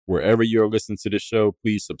Wherever you're listening to the show,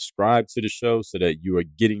 please subscribe to the show so that you are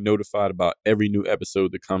getting notified about every new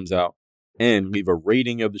episode that comes out. And leave a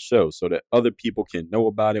rating of the show so that other people can know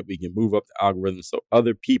about it. We can move up the algorithm so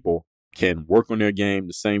other people can work on their game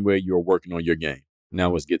the same way you're working on your game.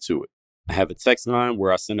 Now let's get to it. I have a text line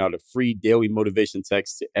where I send out a free daily motivation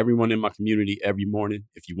text to everyone in my community every morning.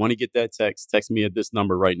 If you want to get that text me at this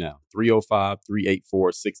number right now,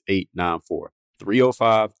 305-384-6894.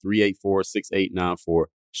 305-384-6894.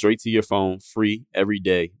 Straight to your phone, free, every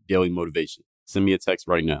day, daily motivation. Send me a text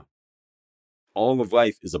right now. All of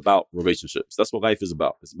life is about relationships. That's what life is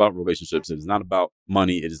about. It's about relationships. It is not about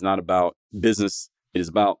money. It is not about business. It is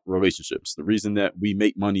about relationships. The reason that we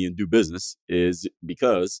make money and do business is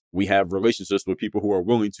because we have relationships with people who are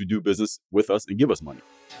willing to do business with us and give us money.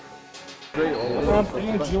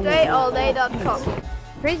 DreAllDay.com.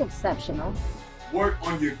 Dre's exceptional. Work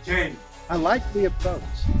on your game. I like the approach.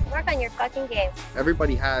 Work on your fucking game.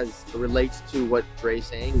 Everybody relates to what Dre's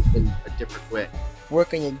saying in a different way.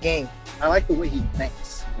 Work on your game. I like the way he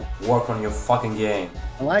thinks. Work on your fucking game.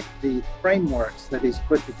 I like the frameworks that he's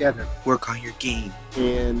put together. Work on your game.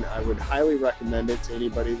 And I would highly recommend it to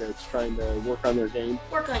anybody that's trying to work on their game.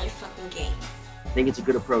 Work on your fucking game. I think it's a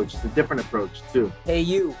good approach. It's a different approach, too. Hey,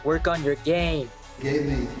 you, work on your game. Gave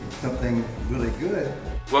me something really good.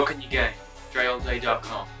 Work on your game.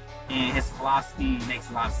 DreAllDay.com. And his philosophy makes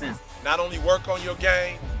a lot of sense. Not only work on your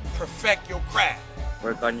game, perfect your craft.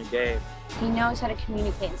 Work on your game. He knows how to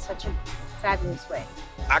communicate in such a fabulous way.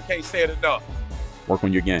 I can't say it enough. Work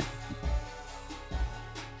on your game.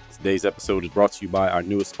 Today's episode is brought to you by our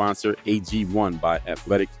newest sponsor, AG1 by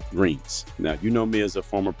Athletic Greens. Now, you know me as a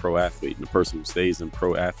former pro athlete and a person who stays in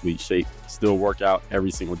pro athlete shape, still work out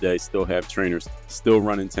every single day, still have trainers, still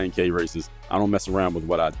running 10K races. I don't mess around with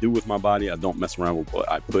what I do with my body. I don't mess around with what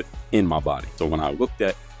I put in my body. So when I looked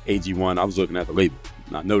at AG1, I was looking at the label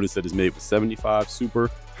and I noticed that it's made with 75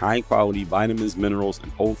 super high quality vitamins, minerals,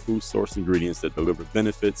 and whole food source ingredients that deliver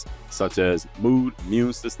benefits such as mood,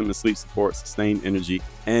 immune system and sleep support, sustained energy,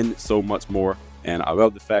 and so much more. And I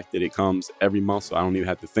love the fact that it comes every month, so I don't even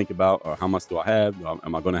have to think about how much do I have?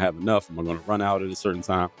 Am I going to have enough? Am I going to run out at a certain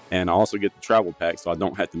time? And I also get the travel pack, so I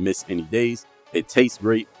don't have to miss any days. It tastes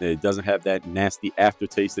great. It doesn't have that nasty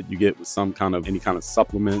aftertaste that you get with any kind of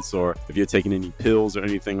supplements, or if you're taking any pills or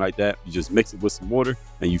anything like that. You just mix it with some water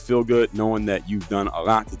and you feel good knowing that you've done a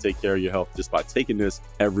lot to take care of your health just by taking this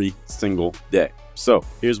every single day. So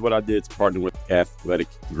here's what I did to partner with Athletic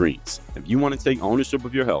Greens. If you want to take ownership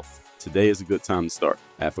of your health, today is a good time to start.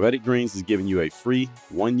 Athletic Greens is giving you a free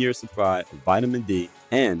 1-year supply of vitamin D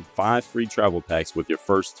and 5 free travel packs with your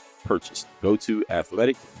first purchase. Go to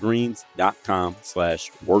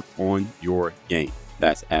athleticgreens.com/workonyourgame.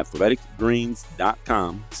 That's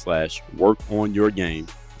athleticgreens.com/workonyourgame.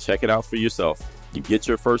 Check it out for yourself. You get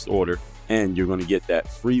your first order and you're going to get that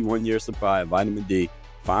free 1-year supply of vitamin D,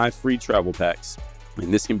 5 free travel packs.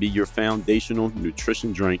 And this can be your foundational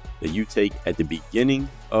nutrition drink that you take at the beginning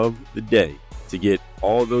of the day to get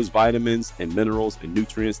all those vitamins and minerals and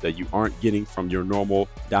nutrients that you aren't getting from your normal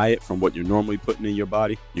diet, from what you're normally putting in your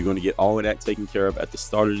body. You're going to get all of that taken care of at the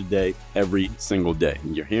start of the day, every single day.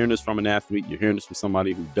 And you're hearing this from an athlete. You're hearing this from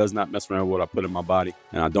somebody who does not mess around with what I put in my body.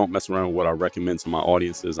 And I don't mess around with what I recommend to my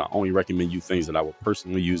audiences. I only recommend you things that I will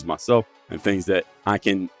personally use myself and things that I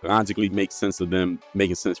can logically make sense of them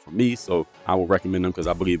making sense for me. So I will recommend them because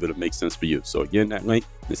I believe it'll make sense for you. So again, that link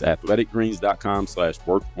is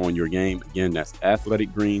athleticgreens.com/workonyourgame. Again, that's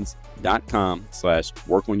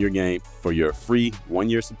athleticgreens.com/workonyourgame for your free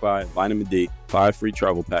 1-year supply of vitamin D, 5 free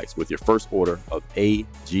travel packs with your first order of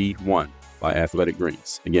AG1 by Athletic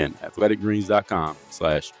Greens. Again,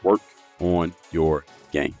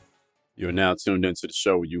 athleticgreens.com/workonyourgame. You're now tuned into the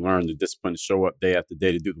show where you learn the discipline to show up day after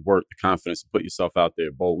day, to do the work, the confidence to put yourself out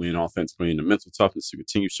there boldly and authentically, and the mental toughness to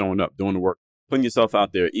continue showing up, doing the work, putting yourself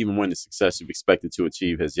out there, even when the success you've expected to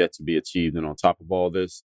achieve has yet to be achieved. And on top of all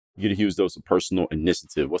this, you get a huge dose of personal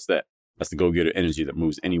initiative. What's that? That's the go-getter energy that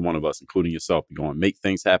moves any one of us, including yourself, to go and make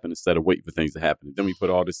things happen instead of waiting for things to happen. And then we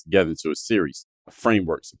put all this together into a series of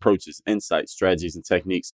frameworks, approaches, insights, strategies, and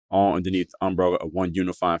techniques, all underneath the umbrella of one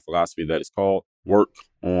unifying philosophy that is called Work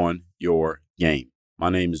on Your Game. My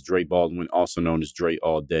name is Dre Baldwin, also known as Dre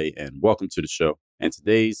All Day, and welcome to the show. And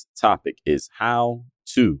today's topic is how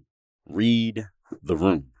to read the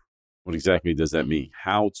room. What exactly does that mean?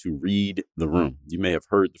 How to read the room. You may have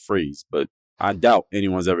heard the phrase, but I doubt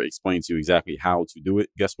anyone's ever explained to you exactly how to do it.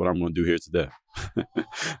 Guess what I'm going to do here today? I'm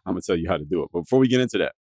going to tell you how to do it. But before we get into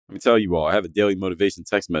that, let me tell you all, I have a daily motivation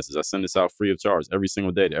text message. I send this out free of charge every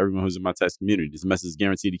single day to everyone who's in my text community. This message is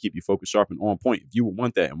guaranteed to keep you focused, sharp, and on point. If you would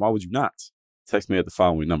want that, and why would you not? text me at the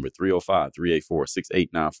following number,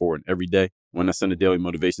 305-384-6894. And every day when I send a daily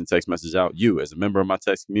motivation text message out, you, as a member of my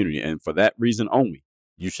text community, and for that reason only,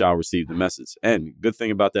 you shall receive the message. And good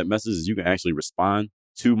thing about that message is you can actually respond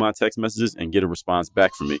to my text messages and get a response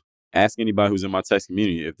back from me. Ask anybody who's in my text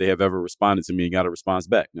community if they have ever responded to me and got a response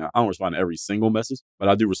back. Now, I don't respond to every single message, but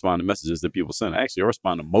I do respond to messages that people send. Actually, I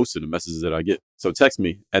respond to most of the messages that I get. So text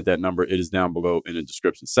me at that number. It is down below in the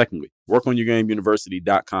description. Secondly,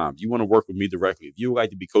 workonyourgameuniversity.com. If you want to work with me directly, if you would like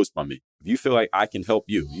to be coached by me, if you feel like I can help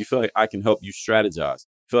you, you feel like I can help you strategize,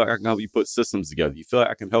 feel like I can help you put systems together, you feel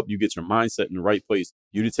like I can help you get your mindset in the right place,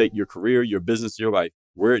 you to take your career, your business, your life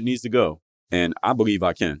where it needs to go. And I believe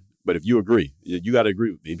I can. But if you agree, you got to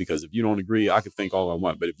agree with me, because if you don't agree, I can think all I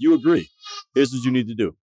want. But if you agree, here's what you need to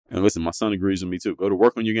do. And listen, my son agrees with me too. Go to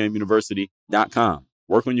workonyourgameuniversity.com,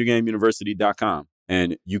 workonyourgameuniversity.com,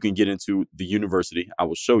 and you can get into the university. I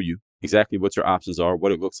will show you exactly what your options are,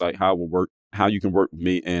 what it looks like, how it will work, how you can work with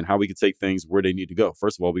me, and how we can take things where they need to go.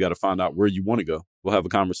 First of all, we got to find out where you want to go. We'll have a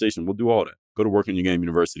conversation. We'll do all that. Go to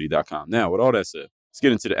workonyourgameuniversity.com. Now, with all that said, let's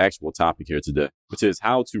get into the actual topic here today, which is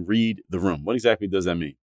how to read the room. What exactly does that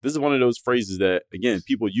mean? This is one of those phrases that, again,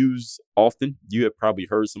 people use often. You have probably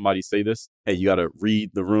heard somebody say this. Hey, you got to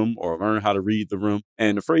read the room or learn how to read the room.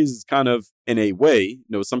 And the phrase is kind of, in a way,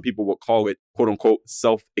 some people will call it, quote unquote,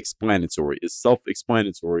 self-explanatory. It's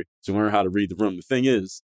self-explanatory to learn how to read the room. The thing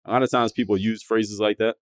is, a lot of times people use phrases like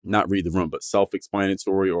that, not read the room, but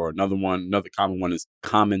self-explanatory, or another common one is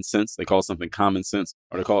common sense. They call something common sense,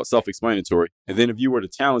 or they call it self-explanatory. And then if you were to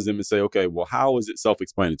challenge them and say, okay, well, how is it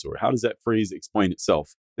self-explanatory? How does that phrase explain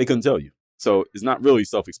itself? They couldn't tell you. So it's not really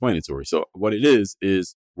self-explanatory. So what it is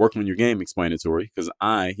work on your game explanatory, because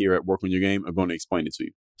I here at Work on Your Game are going to explain it to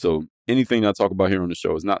you. So anything I talk about here on the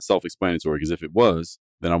show is not self-explanatory, because if it was,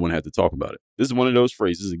 then I wouldn't have to talk about it. This is one of those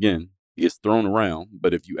phrases, again, it gets thrown around,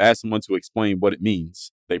 but if you ask someone to explain what it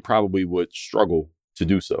means, they probably would struggle to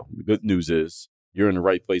do so. The good news is you're in the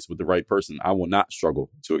right place with the right person. I will not struggle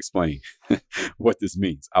to explain what this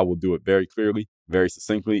means. I will do it very clearly, very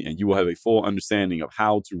succinctly, and you will have a full understanding of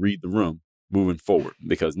how to read the room moving forward,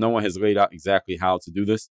 because no one has laid out exactly how to do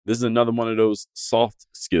this. This is another one of those soft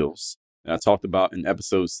skills that I talked about in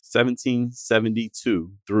episodes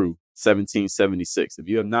 1772 through 1776. If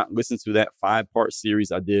you have not listened to that 5-part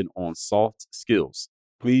series I did on soft skills,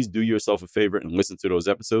 please do yourself a favor and listen to those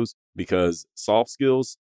episodes, because soft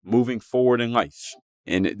skills moving forward in life,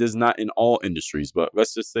 and this is not in all industries, but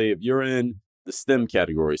let's just say if you're in the STEM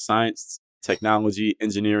category, science, technology,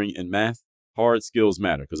 engineering, and math, hard skills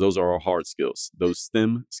matter, because those are all hard skills. Those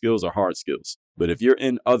STEM skills are hard skills. But if you're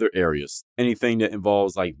in other areas, anything that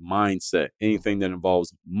involves like mindset, anything that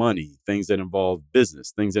involves money, things that involve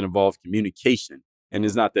business, things that involve communication, and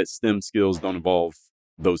it's not that STEM skills don't involve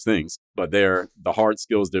those things, but the hard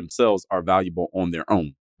skills themselves are valuable on their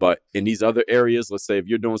own. But in these other areas, let's say if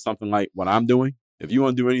you're doing something like what I'm doing, if you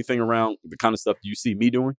want to do anything around the kind of stuff you see me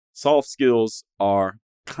doing, soft skills are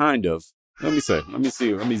kind of, let me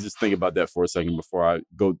just think about that for a second before I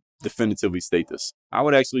go definitively state this. I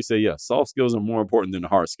would actually say, yes, soft skills are more important than the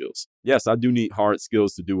hard skills. Yes, I do need hard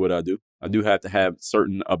skills to do what I do. I do have to have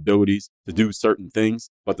certain abilities to do certain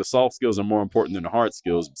things, but the soft skills are more important than the hard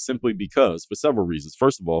skills, simply because, for several reasons.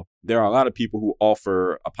 First of all, there are a lot of people who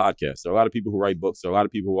offer a podcast. There are a lot of people who write books. There are a lot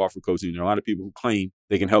of people who offer coaching. There are a lot of people who claim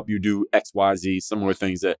they can help you do X, Y, Z, similar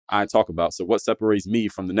things that I talk about. So what separates me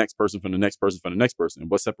from the next person, from the next person, from the next person?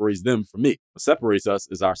 And what separates them from me? What separates us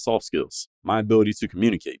is our soft skills, my ability to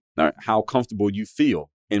communicate, how comfortable you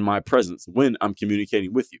feel in my presence when I'm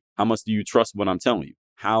communicating with you. How much do you trust what I'm telling you?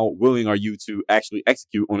 How willing are you to actually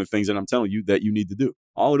execute on the things that I'm telling you that you need to do?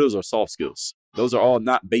 All of those are soft skills. Those are all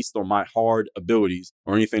not based on my hard abilities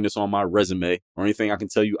or anything that's on my resume or anything I can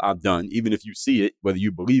tell you I've done. Even if you see it, whether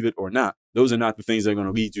you believe it or not, those are not the things that are going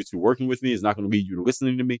to lead you to working with me. It's not going to lead you to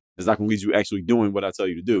listening to me. It's not going to lead you actually doing what I tell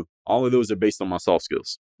you to do. All of those are based on my soft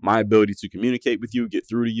skills, my ability to communicate with you, get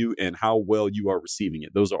through to you, and how well you are receiving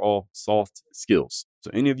it. Those are all soft skills.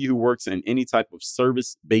 So any of you who works in any type of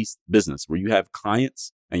service-based business where you have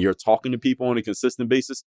clients and you're talking to people on a consistent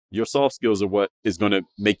basis, your soft skills are what is going to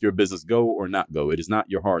make your business go or not go. It is not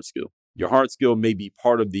your hard skill. Your hard skill may be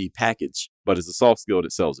part of the package, but it's a soft skill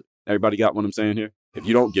that sells it. Everybody got what I'm saying here? If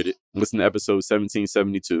you don't get it, listen to episode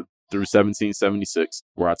 1772 through 1776,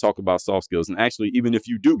 where I talk about soft skills. And actually, even if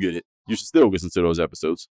you do get it, you should still listen to those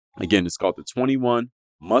episodes. Again, it's called the 21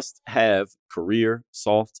 Must-Have Career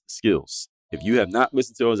Soft Skills. If you have not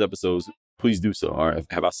listened to those episodes, please do so. All right.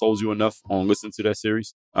 Have I sold you enough on listening to that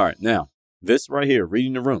series? All right. Now, this right here,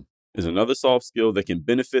 reading the room. is another soft skill that can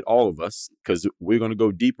benefit all of us because we're going to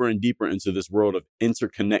go deeper and deeper into this world of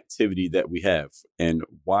interconnectivity that we have. And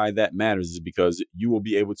why that matters is because you will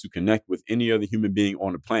be able to connect with any other human being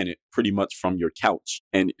on the planet pretty much from your couch.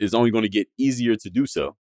 And it's only going to get easier to do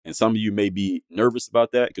so. And some of you may be nervous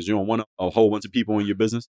about that because you don't want a whole bunch of people in your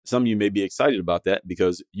business. Some of you may be excited about that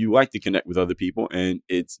because you like to connect with other people. And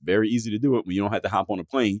it's very easy to do it when you don't have to hop on a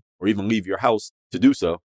plane or even leave your house to do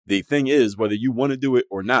so. The thing is, whether you want to do it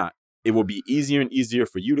or not, it will be easier and easier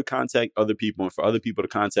for you to contact other people and for other people to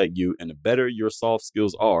contact you. And the better your soft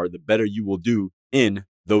skills are, the better you will do in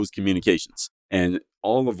those communications. And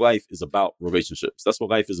all of life is about relationships. That's what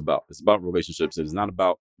life is about. It's about relationships. It is not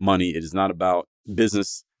about money. It is not about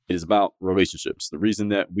business. It is about relationships. The reason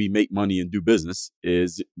that we make money and do business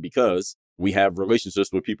is because we have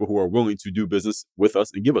relationships with people who are willing to do business with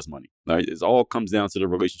us and give us money. Right? It all comes down to the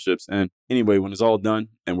relationships. And anyway, when it's all done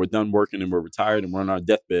and we're done working and we're retired and we're on our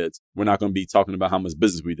deathbeds, we're not going to be talking about how much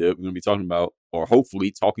business we did. We're going to be talking about, or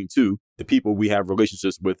hopefully talking to, the people we have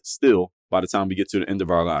relationships with still by the time we get to the end of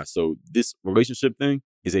our lives. So this relationship thing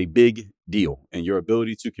is a big deal. And your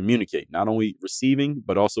ability to communicate, not only receiving,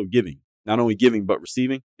 but also giving. Not only giving, but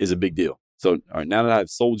receiving is a big deal. So all right, now that I've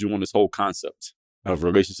sold you on this whole concept of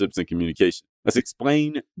relationships and communication, let's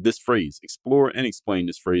explain this phrase, explore and explain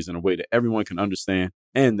this phrase in a way that everyone can understand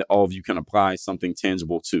and that all of you can apply something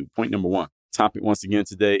tangible to. Point number one, topic once again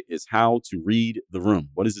today is how to read the room.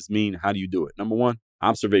 What does this mean? How do you do it? Number one,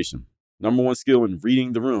 observation. Number one skill in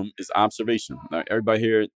reading the room is observation. Now, everybody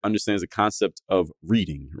here understands the concept of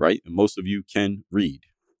reading, right? And most of you can read.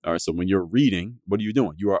 All right. So when you're reading, what are you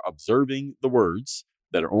doing? You are observing the words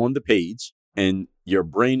that are on the page and your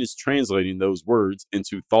brain is translating those words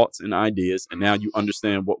into thoughts and ideas. And now you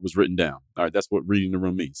understand what was written down. All right. That's what reading the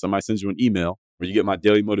room means. Somebody sends you an email where you get my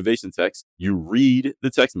daily motivation text. You read the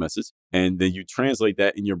text message and then you translate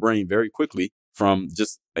that in your brain very quickly from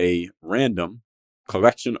just a random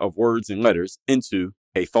collection of words and letters into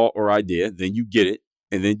a thought or idea. Then you get it.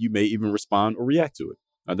 And then you may even respond or react to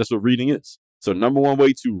it. That's what reading is. So number one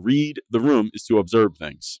way to read the room is to observe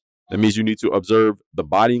things. That means you need to observe the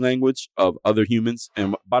body language of other humans.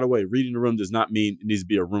 And by the way, reading the room does not mean it needs to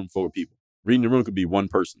be a room full of people. Reading the room could be one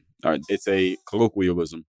person. All right. It's a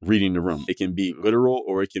colloquialism, reading the room. It can be literal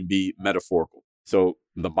or it can be metaphorical. So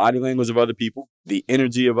the body language of other people, the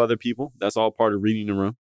energy of other people, that's all part of reading the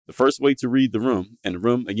room. The first way to read the room, and the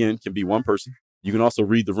room, again, can be one person. You can also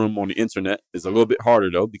read the room on the internet. It's a little bit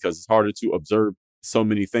harder, though, because it's harder to observe so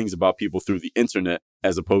many things about people through the internet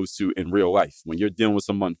as opposed to in real life. When you're dealing with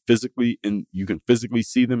someone physically and you can physically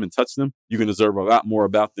see them and touch them, you can observe a lot more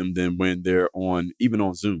about them than when they're on, even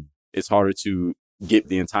on Zoom. It's harder to get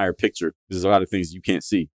the entire picture. There's a lot of things you can't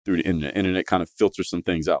see through the internet. Internet kind of filters some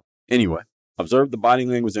things out. Anyway, observe the body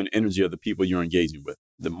language and energy of the people you're engaging with.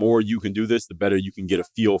 The more you can do this, the better you can get a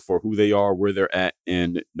feel for who they are, where they're at,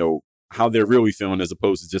 and know how they're really feeling as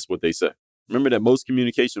opposed to just what they say. Remember that most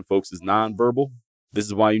communication, folks, is nonverbal. This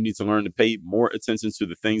is why you need to learn to pay more attention to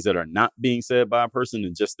the things that are not being said by a person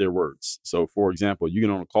than just their words. So, for example, you get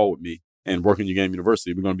on a call with me and Work on Your Game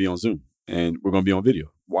University. We're going to be on Zoom and we're going to be on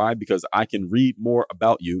video. Why? Because I can read more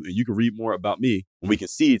about you and you can read more about me when we can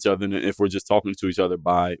see each other than if we're just talking to each other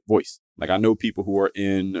by voice. Like I know people who are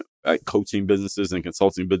in coaching businesses and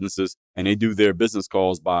consulting businesses and they do their business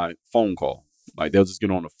calls by phone call. Like they'll just get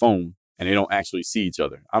on the phone and they don't actually see each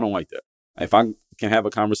other. I don't like that. If I can have a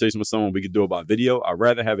conversation with someone, we could do it by video. I'd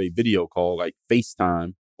rather have a video call like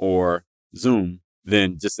FaceTime or Zoom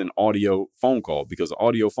than just an audio phone call, because an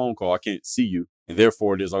audio phone call, I can't see you. And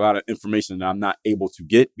therefore, there's a lot of information that I'm not able to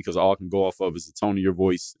get because all I can go off of is the tone of your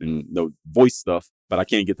voice and the voice stuff, but I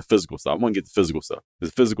can't get the physical stuff. I want to get the physical stuff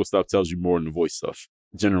because the physical stuff tells you more than the voice stuff,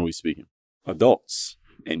 generally speaking. Adults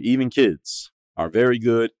and even kids are very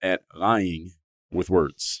good at lying with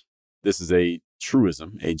words. This is a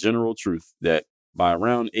truism, a general truth that by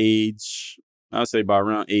around age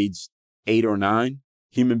 8 or 9,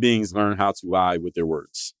 human beings learn how to lie with their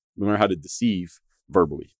words. We learn how to deceive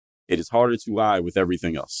verbally. It is harder to lie with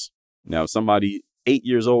everything else. Now, somebody 8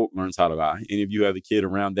 years old learns how to lie. Any of you have a kid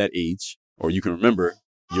around that age, or you can remember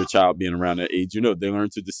your child being around that age, you know, they learn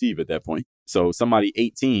to deceive at that point. So somebody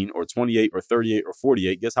 18 or 28 or 38 or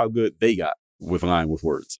 48, guess how good they got with lying with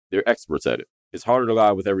words? They're experts at it. It's harder to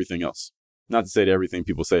lie with everything else. Not to say that everything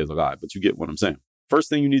people say is a lie, but you get what I'm saying. First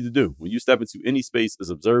thing you need to do when you step into any space is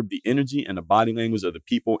observe the energy and the body language of the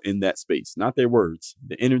people in that space, not their words,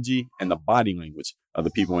 the energy and the body language of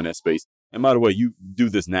the people in that space. And by the way, you do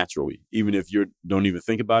this naturally. Even if you don't even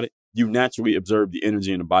think about it, you naturally observe the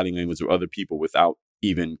energy and the body language of other people without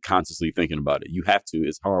even consciously thinking about it. You have to.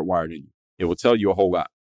 It's hardwired in you. It will tell you a whole lot.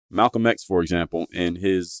 Malcolm X, for example, in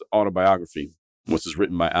his autobiography, which was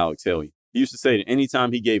written by Alex Haley, he used to say that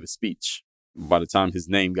anytime he gave a speech, by the time his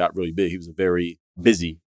name got really big, he was a very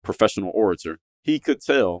busy professional orator. He could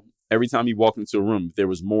tell every time he walked into a room, there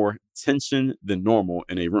was more tension than normal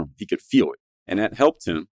in a room. He could feel it. And that helped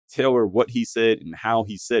him tailor what he said and how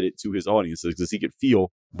he said it to his audiences because he could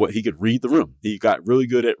feel what he could read the room. He got really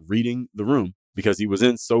good at reading the room because he was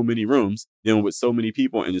in so many rooms dealing with so many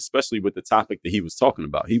people, and especially with the topic that he was talking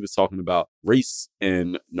about. He was talking about race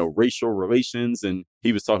and racial relations, and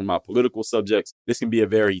he was talking about political subjects. This can be a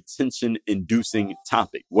very tension-inducing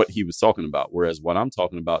topic, what he was talking about, whereas what I'm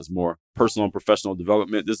talking about is more personal and professional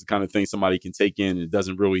development. This is the kind of thing somebody can take in, and it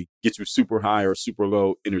doesn't really get you super high or super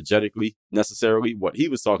low energetically necessarily. What he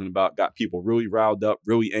was talking about got people really riled up,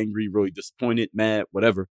 really angry, really disappointed, mad,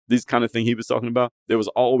 whatever. This kind of thing he was talking about, there was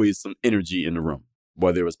always some energy in the room,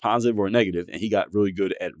 whether it was positive or negative, and he got really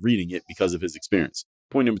good at reading it because of his experience.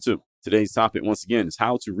 Point number 2, today's topic, once again, is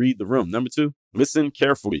how to read the room. Number 2, listen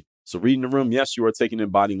carefully. So reading the room, yes, you are taking in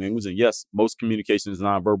body language, and yes, most communication is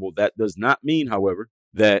nonverbal. That does not mean, however,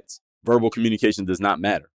 that verbal communication does not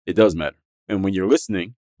matter. It does matter. And when you're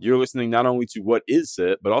listening not only to what is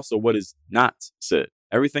said, but also what is not said.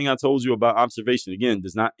 Everything I told you about observation, again,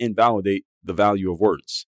 does not invalidate the value of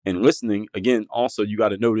words. And listening, again, also you got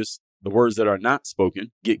to notice the words that are not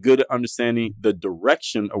spoken. Get good at understanding the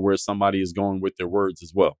direction of where somebody is going with their words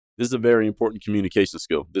as well. This is a very important communication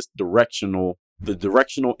skill, the directional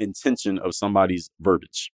intention of somebody's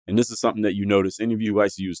verbiage. And this is something that you notice. Any of you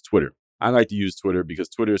like to use Twitter. I like to use Twitter because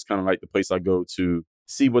Twitter is kind of like the place I go to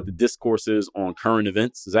see what the discourse is on current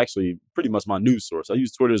events. It's actually pretty much my news source. I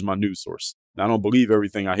use Twitter as my news source. Now, I don't believe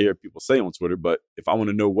everything I hear people say on Twitter, but if I want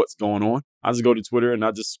to know what's going on, I just go to Twitter and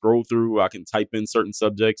I just scroll through. I can type in certain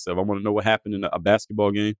subjects. If I want to know what happened in a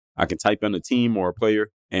basketball game, I can type in a team or a player,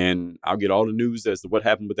 and I'll get all the news as to what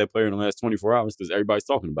happened with that player in the last 24 hours because everybody's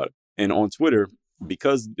talking about it. And on Twitter,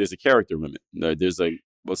 because there's a character limit,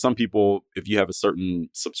 well, some people, if you have a certain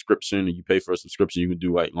subscription and you pay for a subscription, you can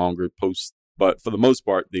do like longer posts. But for the most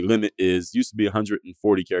part, the limit used to be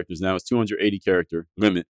 140 characters. Now it's 280 character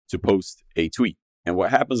limit to post a tweet. And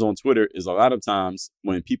what happens on Twitter is a lot of times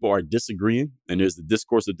when people are disagreeing and there's the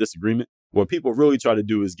discourse of disagreement, what people really try to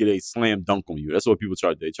do is get a slam dunk on you. That's what people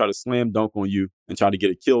try to do. They try to slam dunk on you and try to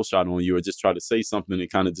get a kill shot on you or just try to say something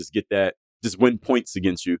and kind of just get that, just win points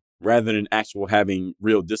against you rather than actual having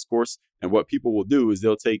real discourse. And what people will do is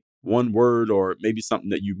they'll take one word or maybe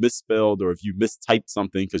something that you misspelled or if you mistyped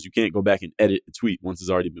something because you can't go back and edit a tweet once it's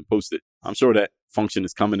already been posted. I'm sure that function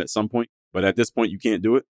is coming at some point, but at this point you can't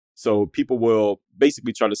do it. So people will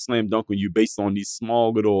basically try to slam dunk on you based on these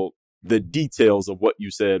small the details of what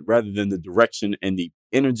you said rather than the direction and the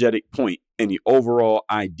energetic point and the overall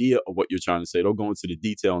idea of what you're trying to say. They'll go into the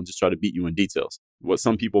detail and just try to beat you in details. What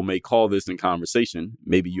some people may call this in conversation,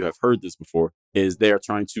 maybe you have heard this before, is they are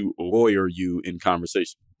trying to lawyer you in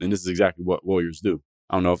conversation. And this is exactly what lawyers do.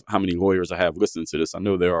 I don't know how many lawyers I have listening to this. I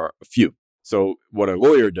know there are a few. So what a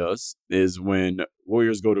lawyer does is when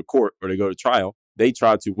lawyers go to court or they go to trial, they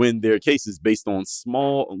try to win their cases based on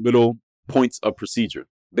small little points of procedure,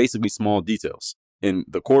 basically small details. In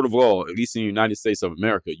the court of law, at least in the United States of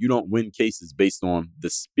America, you don't win cases based on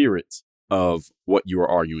the spirit of what you are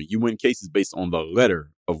arguing. You win cases based on the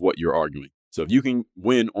letter of what you're arguing. So if you can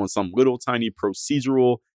win on some little tiny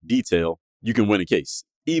procedural detail, you can win a case.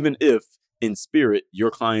 Even if in spirit,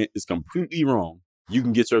 your client is completely wrong, you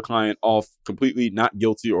can get your client off completely not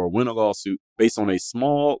guilty or win a lawsuit based on a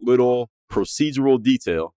small little procedural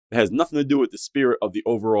detail that has nothing to do with the spirit of the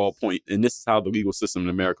overall point. And this is how the legal system in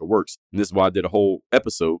America works. And this is why I did a whole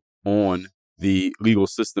episode on the legal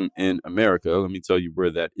system in America. Let me tell you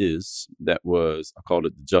where that is. I called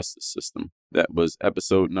it the justice system. That was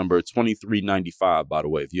episode number 2395, by the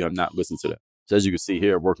way, if you have not listened to that. So as you can see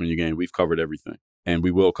here, Work on Your Game, we've covered everything. And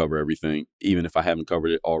we will cover everything. Even if I haven't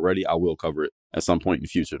covered it already, I will cover it at some point in the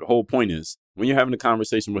future. The whole point is, when you're having a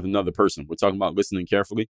conversation with another person, we're talking about listening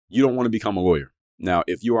carefully, you don't want to become a lawyer. Now,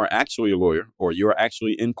 if you are actually a lawyer or you're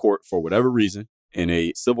actually in court for whatever reason, in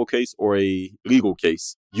a civil case or a legal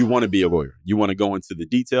case, you want to be a lawyer. You want to go into the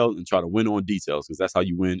details and try to win on details because that's how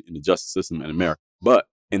you win in the justice system in America. But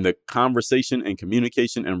in the conversation and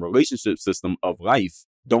communication and relationship system of life,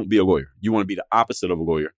 don't be a lawyer. You want to be the opposite of a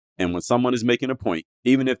lawyer. And when someone is making a point,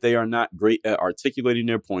 even if they are not great at articulating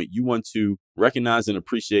their point, you want to recognize and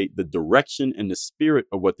appreciate the direction and the spirit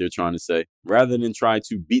of what they're trying to say, rather than try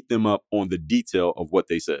to beat them up on the detail of what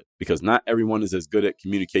they said, because not everyone is as good at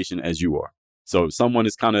communication as you are. So if someone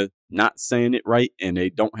is kind of not saying it right and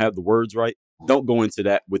they don't have the words right, don't go into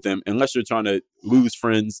that with them unless you're trying to lose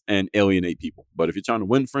friends and alienate people. But if you're trying to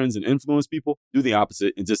win friends and influence people, do the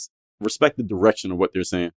opposite and just respect the direction of what they're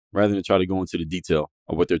saying rather than try to go into the detail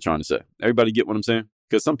of what they're trying to say. Everybody get what I'm saying?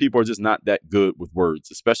 Because some people are just not that good with words,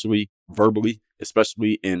 especially verbally,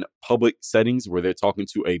 especially in public settings where they're talking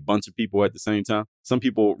to a bunch of people at the same time. Some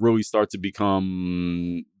people really start to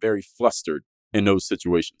become very flustered in those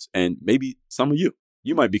situations. And maybe some of you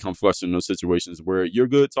might become flustered in those situations where you're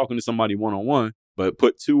good talking to somebody one-on-one, but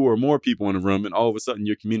put 2 or more people in a room and all of a sudden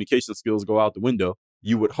your communication skills go out the window.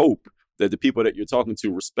 You would hope that the people that you're talking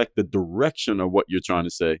to respect the direction of what you're trying to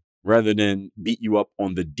say rather than beat you up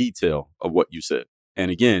on the detail of what you said. And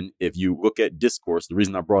again, if you look at discourse, the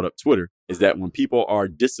reason I brought up Twitter is that when people are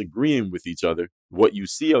disagreeing with each other, what you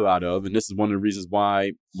see a lot of, and this is one of the reasons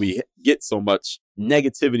why we get so much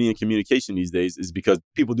negativity in communication these days, is because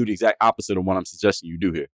people do the exact opposite of what I'm suggesting you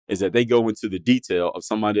do here, is that they go into the detail of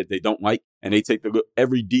somebody that they don't like, and they take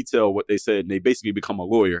every detail of what they said, and they basically become a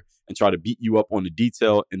lawyer and try to beat you up on the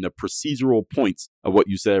detail and the procedural points of what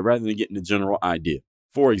you said rather than getting the general idea.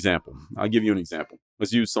 For example, I'll give you an example.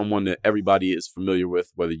 Let's use someone that everybody is familiar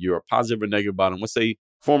with, whether you're positive or negative about him. Let's say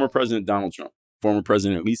former President Donald Trump, former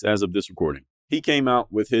president, at least as of this recording. He came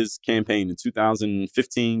out with his campaign in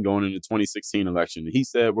 2015 going into the 2016 election. And he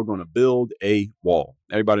said, we're going to build a wall.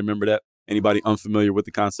 Everybody remember that? Anybody unfamiliar with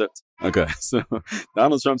the concept? Okay, so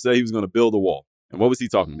Donald Trump said he was going to build a wall. And what was he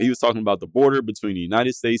talking about? He was talking about the border between the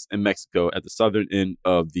United States and Mexico at the southern end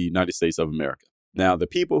of the United States of America. Now, the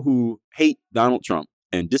people who hate Donald Trump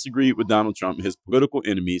and disagreed with Donald Trump, his political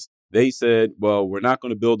enemies, they said, well, we're not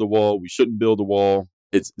going to build a wall. We shouldn't build a wall.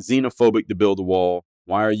 It's xenophobic to build a wall.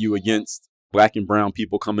 Why are you against Black and brown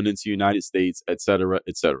people coming into the United States, et cetera,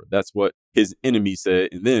 et cetera? That's what his enemies said.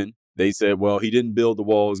 And then they said, well, he didn't build the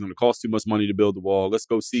wall. It's going to cost too much money to build the wall. Let's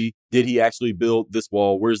go see, did he actually build this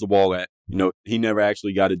wall? Where's the wall at? He never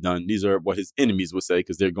actually got it done. These are what his enemies would say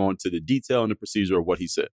because they're going to the detail and the procedure of what he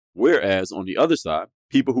said. Whereas on the other side,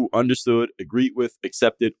 people who understood, agreed with,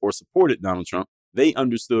 accepted, or supported Donald Trump, they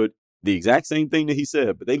understood the exact same thing that he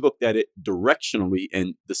said, but they looked at it directionally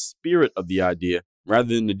and the spirit of the idea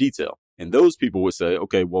rather than the detail. And those people would say,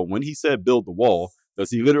 okay, well, when he said build the wall,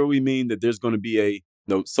 does he literally mean that there's going to be a,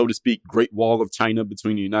 so to speak, Great Wall of China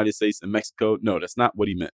between the United States and Mexico? No, that's not what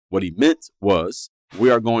he meant. What he meant was we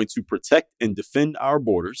are going to protect and defend our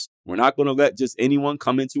borders. We're not going to let just anyone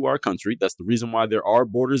come into our country. That's the reason why there are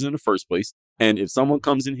borders in the first place. And if someone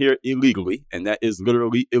comes in here illegally, and that is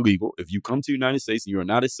literally illegal, if you come to the United States and you are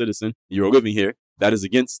not a citizen, you're living here, that is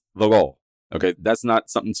against the law. Okay, that's not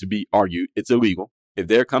something to be argued. It's illegal. If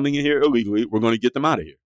they're coming in here illegally, we're going to get them out of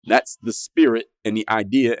here. That's the spirit and the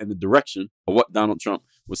idea and the direction of what Donald Trump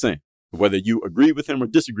was saying. Whether you agree with him or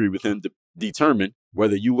disagree with him to determine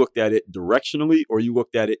whether you looked at it directionally or you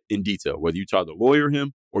looked at it in detail, whether you tried to lawyer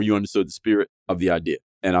him or you understood the spirit of the idea.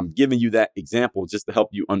 And I'm giving you that example just to help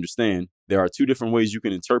you understand there are 2 different ways you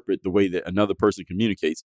can interpret the way that another person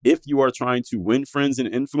communicates. If you are trying to win friends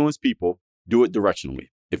and influence people, do it directionally.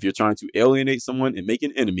 If you're trying to alienate someone and make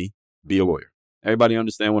an enemy, be a lawyer. Everybody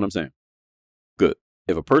understand what I'm saying? Good.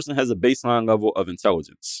 If a person has a baseline level of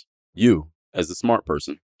intelligence, you, as a smart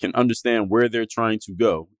person, can understand where they're trying to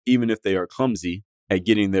go, even if they are clumsy at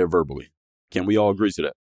getting there verbally. Can we all agree to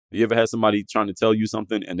that? Have you ever had somebody trying to tell you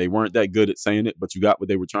something and they weren't that good at saying it, but you got what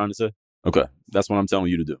they were trying to say? Okay, that's what I'm telling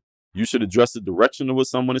you to do. You should address the direction of what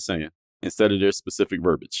someone is saying instead of their specific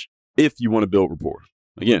verbiage, if you want to build rapport.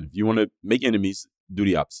 Again, if you want to make enemies, do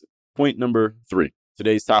the opposite. Point number 3.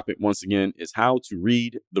 Today's topic, once again, is how to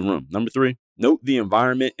read the room. Number 3, note the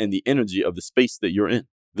environment and the energy of the space that you're in.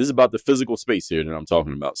 This is about the physical space here that I'm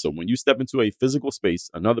talking about. So when you step into a physical space,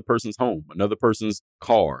 another person's home, another person's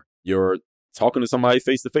car, you're talking to somebody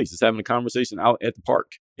face to face, just having a conversation out at the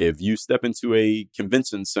park. If you step into a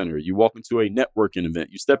convention center, you walk into a networking event,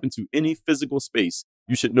 you step into any physical space,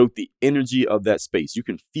 you should note the energy of that space. You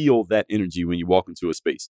can feel that energy when you walk into a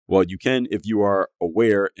space. Well, you can if you are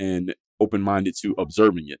aware and open-minded to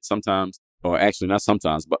observing it. Sometimes, or actually not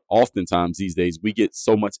sometimes, but oftentimes these days, we get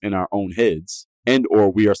so much in our own heads and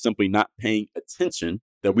or we are simply not paying attention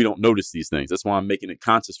that we don't notice these things. That's why I'm making it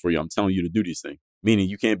conscious for you. I'm telling you to do these things. Meaning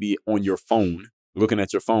you can't be on your phone, looking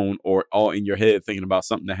at your phone or all in your head thinking about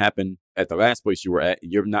something that happened at the last place you were at.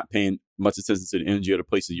 And you're not paying much attention to the energy of the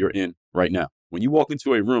places you're in right now. When you walk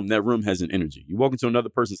into a room, that room has an energy. You walk into another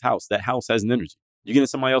person's house, that house has an energy. You get in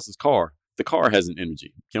somebody else's car, the car has an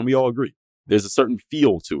energy. Can we all agree? There's a certain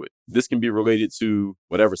feel to it. This can be related to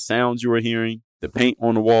whatever sounds you are hearing, the paint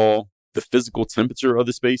on the wall, the physical temperature of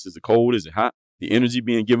the space. Is it cold? Is it hot? The energy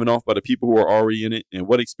being given off by the people who are already in it, and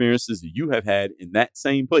what experiences you have had in that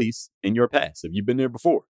same place in your past. Have you been there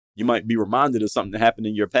before? You might be reminded of something that happened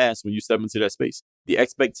in your past when you step into that space. The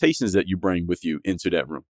expectations that you bring with you into that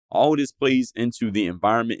room. All of this plays into the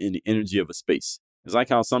environment and the energy of a space. It's like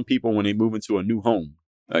how some people, when they move into a new home,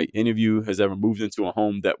 like any of you has ever moved into a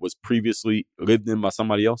home that was previously lived in by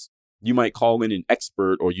somebody else, you might call in an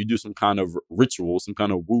expert or you do some kind of ritual, some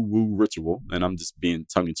kind of woo-woo ritual. And I'm just being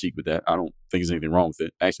tongue-in-cheek with that. I don't think there's anything wrong with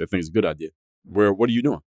it. Actually, I think it's a good idea. Where what are you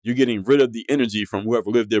doing? You're getting rid of the energy from whoever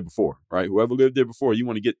lived there before, right? Whoever lived there before, you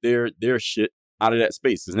want to get their shit out of that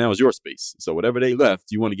space because now it's your space. So whatever they left,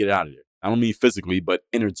 you want to get it out of there. I don't mean physically, but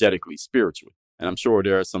energetically, spiritually. And I'm sure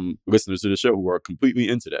there are some listeners to the show who are completely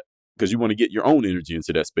into that because you want to get your own energy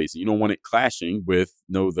into that space. And you don't want it clashing with,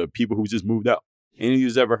 the people who just moved out. Any of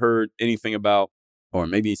you's ever heard anything about, or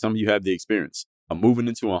maybe some of you have the experience of moving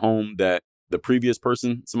into a home that the previous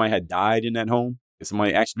person, somebody had died in that home, and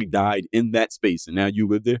somebody actually died in that space, and now you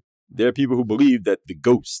live there? There are people who believe that the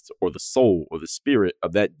ghost or the soul or the spirit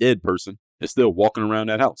of that dead person is still walking around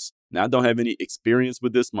that house. Now, I don't have any experience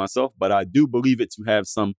with this myself, but I do believe it to have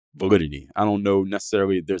some validity. I don't know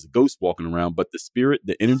necessarily if there's a ghost walking around, but the spirit,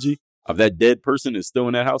 the energy of that dead person is still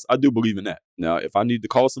in that house. I do believe in that. Now, if I need to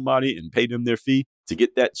call somebody and pay them their fee to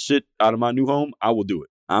get that shit out of my new home, I will do it.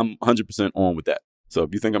 I'm 100% on with that. So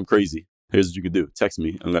if you think I'm crazy, here's what you can do. Text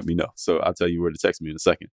me and let me know. So I'll tell you where to text me in a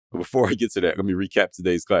second. But before I get to that, let me recap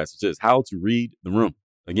today's class, which is how to read the room.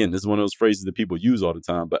 Again, this is one of those phrases that people use all the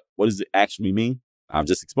time, but what does it actually mean? I've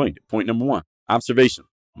just explained it. Point number 1, observation,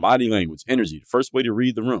 body language, energy. The first way to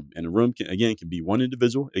read the room, and the room can be one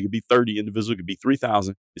individual. It could be 30 individuals. It could be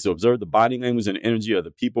 3,000. Is to observe the body language and energy of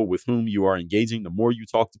the people with whom you are engaging. The more you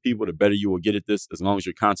talk to people, the better you will get at this, as long as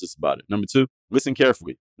you're conscious about it. Number 2, listen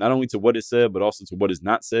carefully, not only to what is said, but also to what is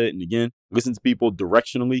not said. And again, listen to people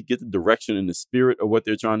directionally, get the direction and the spirit of what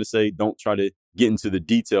they're trying to say. Don't try to get into the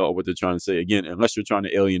detail of what they're trying to say. Again, unless you're trying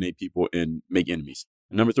to alienate people and make enemies.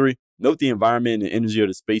 And number 3, note the environment and the energy of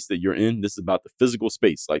the space that you're in. This is about the physical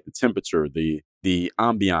space, like the temperature, the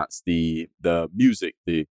ambiance, the music,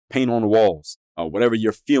 the paint on the walls, whatever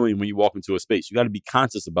you're feeling when you walk into a space. You got to be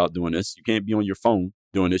conscious about doing this. You can't be on your phone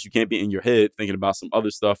doing this. You can't be in your head thinking about some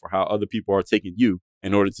other stuff or how other people are taking you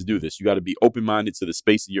in order to do this. You got to be open-minded to the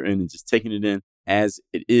space that you're in and just taking it in as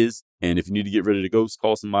it is. And if you need to get rid of the ghosts,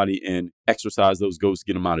 call somebody and exorcise those ghosts,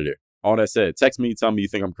 get them out of there. All that said, text me, tell me you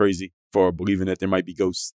think I'm crazy for believing that there might be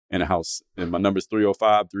ghosts in a house. And my number is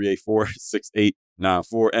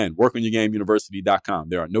 305-384-6894 and workonyourgameuniversity.com.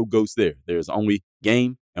 There are no ghosts there. There's only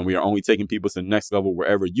game, and we are only taking people to the next level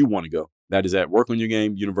wherever you want to go. That is at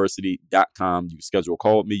workonyourgameuniversity.com. You can schedule a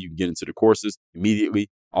call with me. You can get into the courses immediately.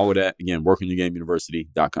 All of that, again,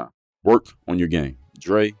 workonyourgameuniversity.com. Work on your game.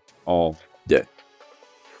 Dre all day.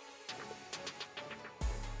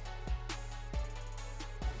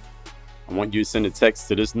 I want you to send a text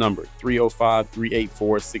to this number,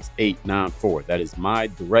 305-384-6894. That is my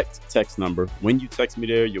direct text number. When you text me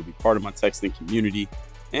there, you'll be part of my texting community.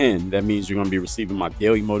 And that means you're going to be receiving my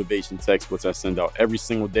daily motivation text, which I send out every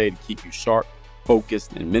single day to keep you sharp,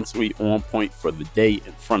 focused, and mentally on point for the day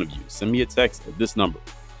in front of you. Send me a text at this number,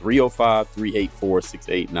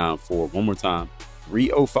 305-384-6894. One more time,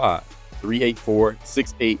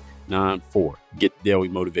 305-384-6894. Get daily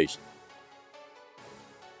motivation.